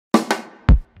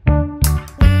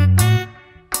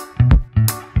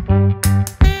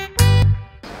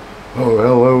Oh,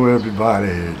 hello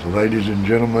everybody, ladies and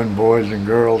gentlemen, boys and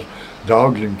girls,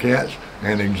 dogs and cats,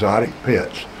 and exotic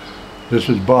pets. This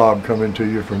is Bob coming to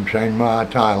you from Chiang Mai,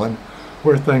 Thailand,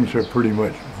 where things are pretty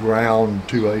much ground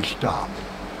to a stop.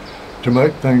 To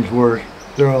make things worse,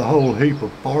 there are a whole heap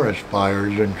of forest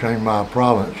fires in Chiang Mai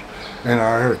province, and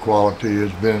our air quality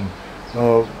has been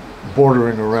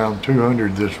bordering around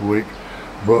 200 this week.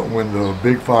 But when the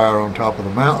big fire on top of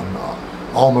the mountain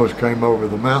almost came over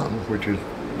the mountain, which is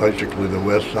basically the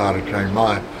west side of Chiang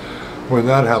Mai, when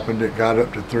that happened it got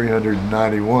up to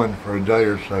 391 for a day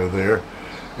or so there,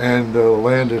 and the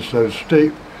land is so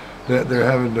steep that they're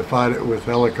having to fight it with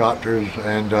helicopters,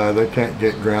 and they can't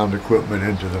get ground equipment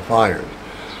into the fires.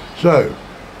 So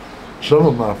some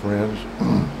of my friends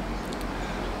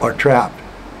are trapped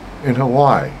in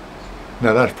Hawaii.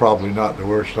 Now that's probably not the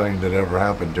worst thing that ever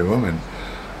happened to them, and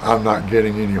I'm not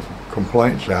getting any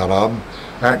complaints out of them.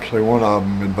 Actually, one of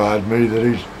them advised me that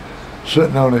he's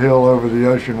sitting on a hill over the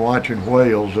ocean watching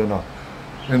whales in a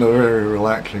very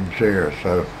relaxing chair.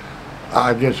 So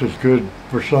I guess it's good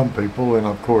for some people, and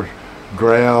of course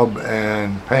Grab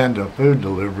and Panda food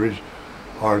deliveries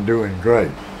are doing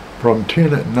great. From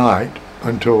 10 at night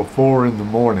until 4 in the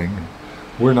morning,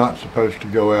 we're not supposed to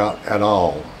go out at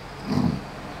all.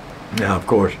 Now, of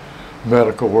course,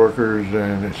 medical workers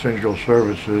and essential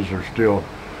services are still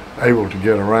able to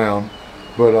get around,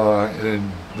 but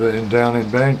down in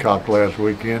Bangkok last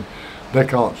weekend, they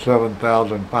caught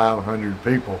 7,500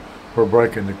 people for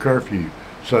breaking the curfew.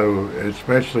 So,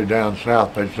 especially down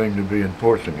south, they seem to be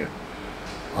enforcing it.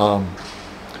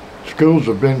 Schools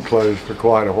have been closed for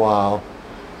quite a while.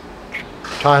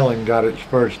 Thailand got its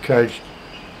first case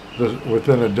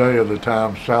within a day of the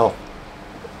time South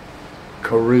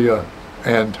Korea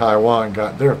and Taiwan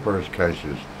got their first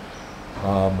cases.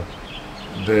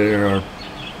 They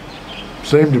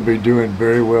seem to be doing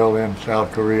very well in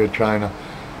South Korea, China,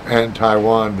 and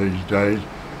Taiwan these days,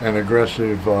 and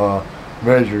aggressive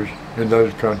measures in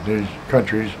those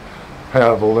countries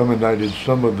have eliminated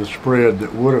some of the spread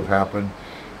that would have happened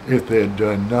if they had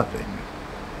done nothing.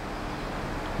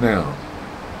 Now,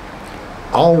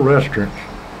 all restaurants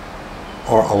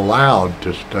are allowed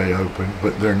to stay open,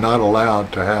 but they're not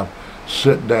allowed to have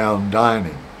sit-down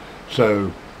dining.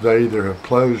 So they either have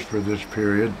closed for this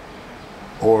period,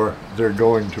 or they're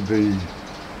going to be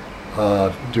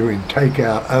doing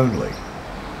takeout only.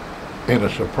 In a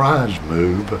surprise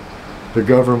move, the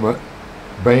government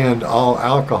banned all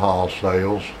alcohol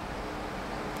sales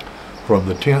from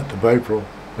the 10th of April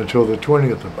until the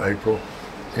 20th of April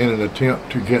in an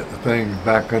attempt to get the thing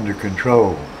back under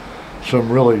control.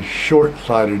 Some really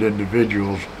short-sighted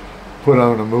individuals put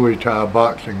on a Muay Thai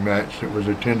boxing match that was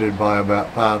attended by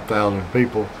about 5,000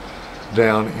 people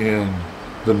down in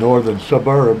the northern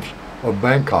suburbs of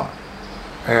Bangkok.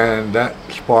 And that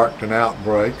sparked an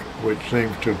outbreak, which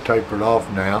seems to have tapered off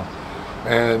now.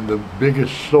 And the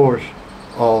biggest source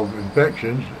of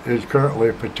infections is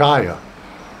currently Pattaya.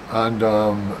 And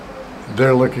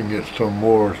they're looking at some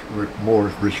more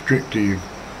restrictive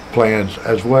plans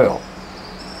as well.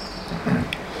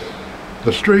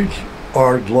 The streets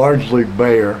are largely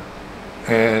bare,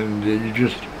 and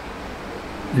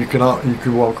you can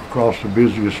walk across the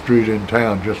busiest street in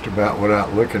town just about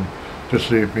without looking to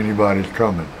see if anybody's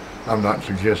coming. I'm not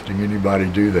suggesting anybody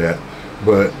do that,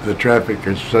 but the traffic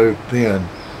is so thin.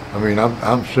 I mean,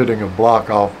 I'm sitting a block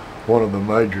off one of the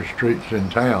major streets in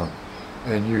town,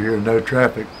 and you hear no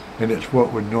traffic, and it's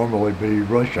what would normally be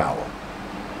rush hour.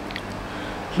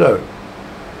 So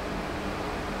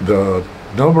the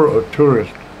number of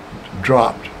tourists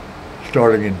dropped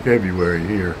starting in February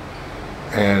here,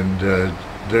 and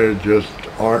there just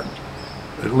aren't,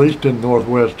 at least in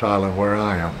northwest Thailand where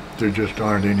I am, there just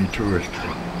aren't any tourists.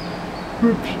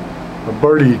 Oops. A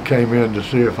birdie came in to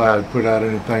see if I had put out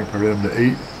anything for them to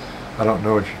eat. I don't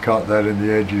know if you caught that in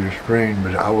the edge of your screen,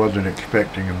 but I wasn't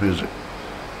expecting a visit.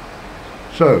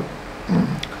 So,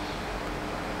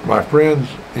 my friends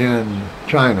in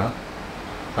China,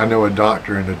 I know a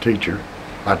doctor and a teacher.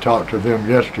 I talked to them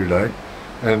yesterday,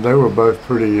 and they were both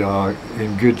pretty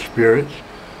in good spirits.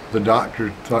 The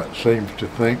doctor seems to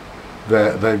think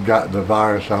that they've got the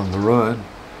virus on the run,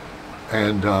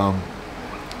 and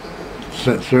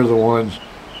since they're the ones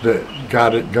that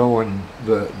got it going,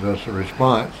 the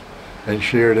response, and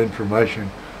shared information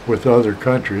with other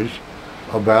countries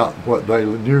about what they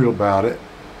knew about it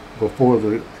before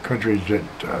the countries that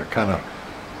kind of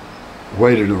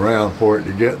waited around for it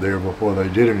to get there before they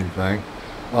did anything.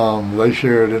 They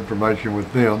shared information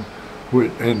with them.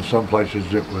 In some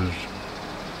places it was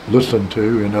listened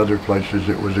to, in other places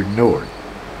it was ignored.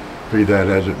 Be that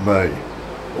as it may.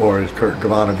 Or as Kurt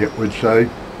Vonnegut would say,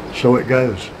 so it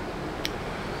goes.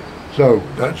 So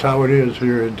that's how it is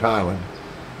here in Thailand.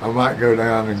 I might go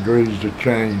down and grease the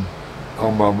chain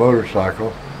on my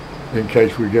motorcycle in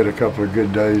case we get a couple of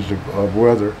good days of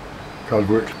weather, because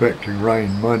we're expecting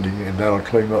rain Monday, and that'll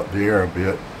clean up the air a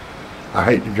bit. I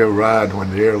hate to go ride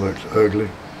when the air looks ugly.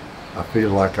 I feel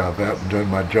like I've done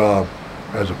my job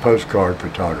as a postcard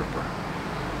photographer.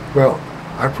 Well,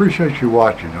 I appreciate you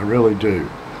watching, I really do.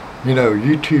 You know,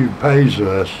 YouTube pays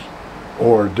us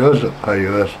or doesn't pay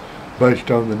us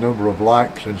based on the number of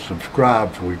likes and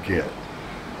subscribes we get.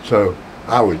 So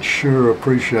I would sure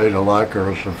appreciate a like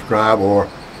or a subscribe, or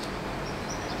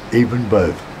even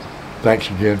both. Thanks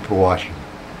again for watching.